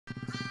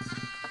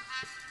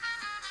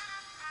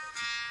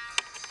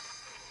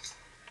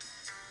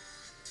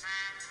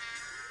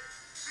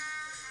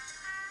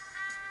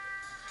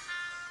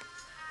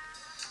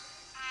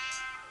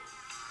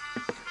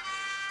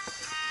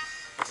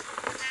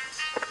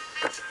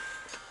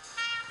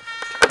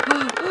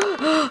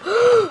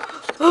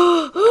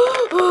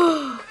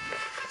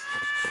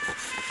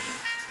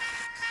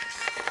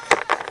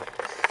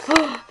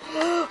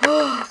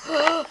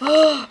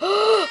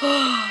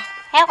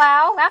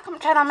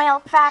welcome to the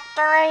milk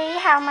factory.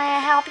 How may I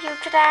help you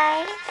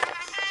today?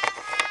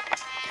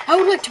 I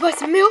would like to buy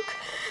some milk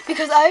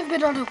because I've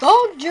been on a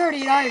long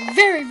journey and I am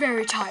very,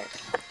 very tired.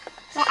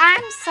 Well,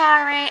 I'm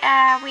sorry,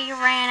 we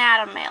ran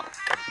out of milk.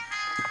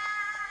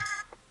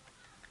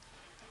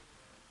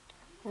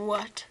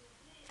 What?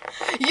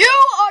 You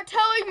are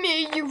telling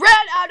me you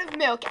ran out of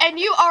milk and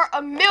you are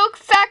a milk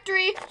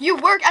factory, you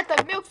work at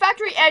the milk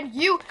factory and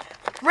you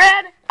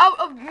ran out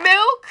of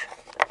milk?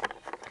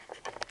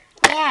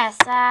 Yes,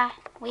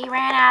 we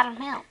ran out of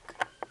milk.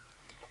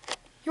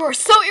 You are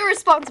so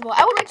irresponsible.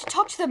 I would like to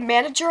talk to the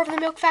manager of the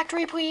milk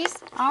factory, please.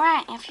 All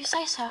right, if you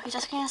say so. He's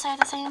just going to say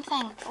the same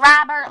thing.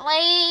 Robert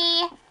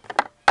Lee!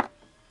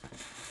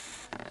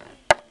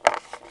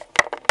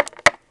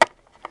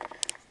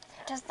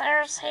 Does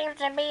there seem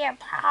to be a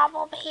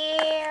problem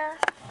here?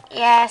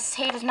 Yes,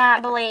 he does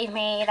not believe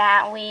me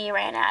that we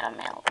ran out of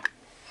milk.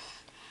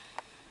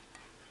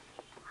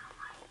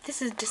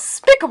 This is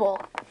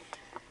despicable.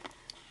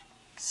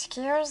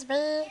 Excuse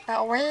me,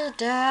 but we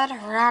did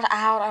run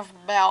out of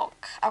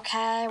milk,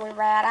 okay? We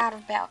ran out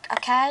of milk,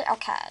 okay?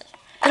 Okay.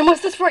 Then what's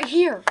this right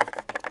here?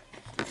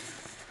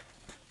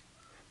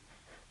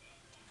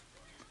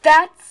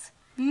 That's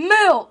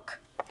milk.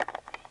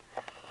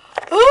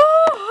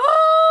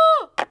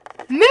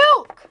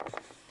 Milk!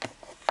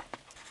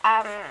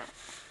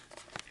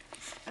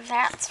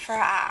 That's for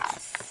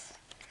us.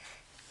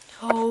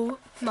 Oh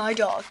my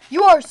dog.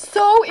 You are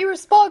so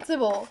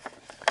irresponsible.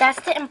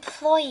 That's the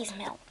employees'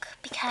 milk,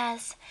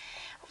 because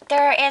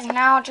there is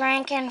no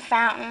drinking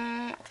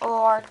fountain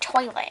or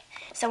toilet.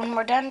 So when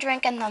we're done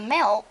drinking the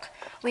milk,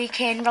 we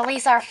can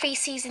release our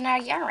feces and our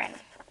urine.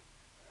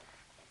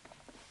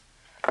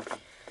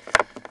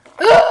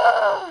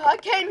 I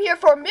came here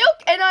for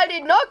milk and I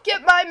did not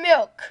get my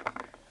milk.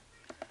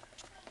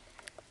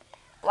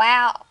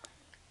 Well,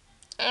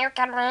 you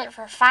can wait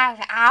for 5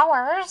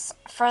 hours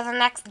for the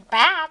next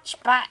batch,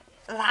 but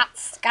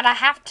that's gonna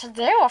have to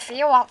do if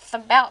you want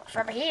some milk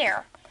from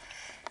here.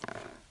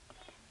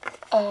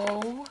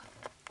 Oh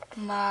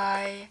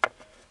my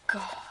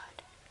God.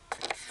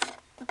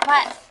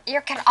 But you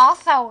can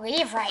also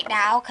leave right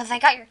now, because I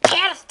got your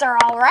canister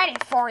all ready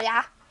for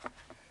ya.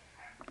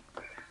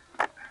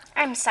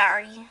 I'm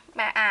sorry,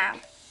 but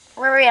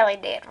we really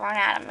did run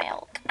out of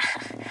milk.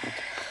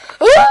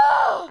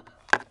 Ah!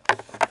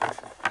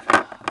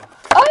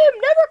 I am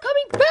never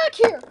coming back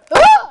here.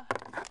 Ah!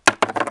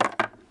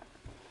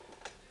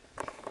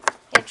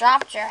 You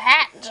dropped your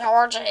hat,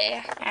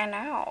 Georgie. I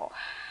know.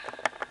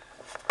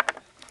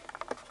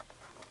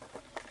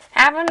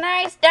 Have a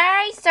nice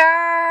day,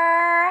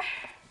 sir.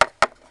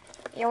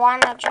 You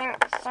want to drink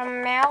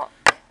some milk?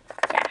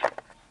 Yeah.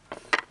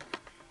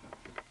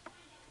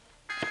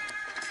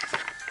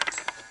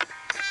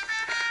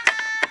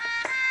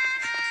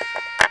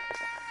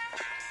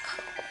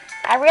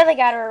 I really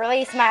got to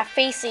release my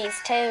feces,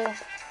 too.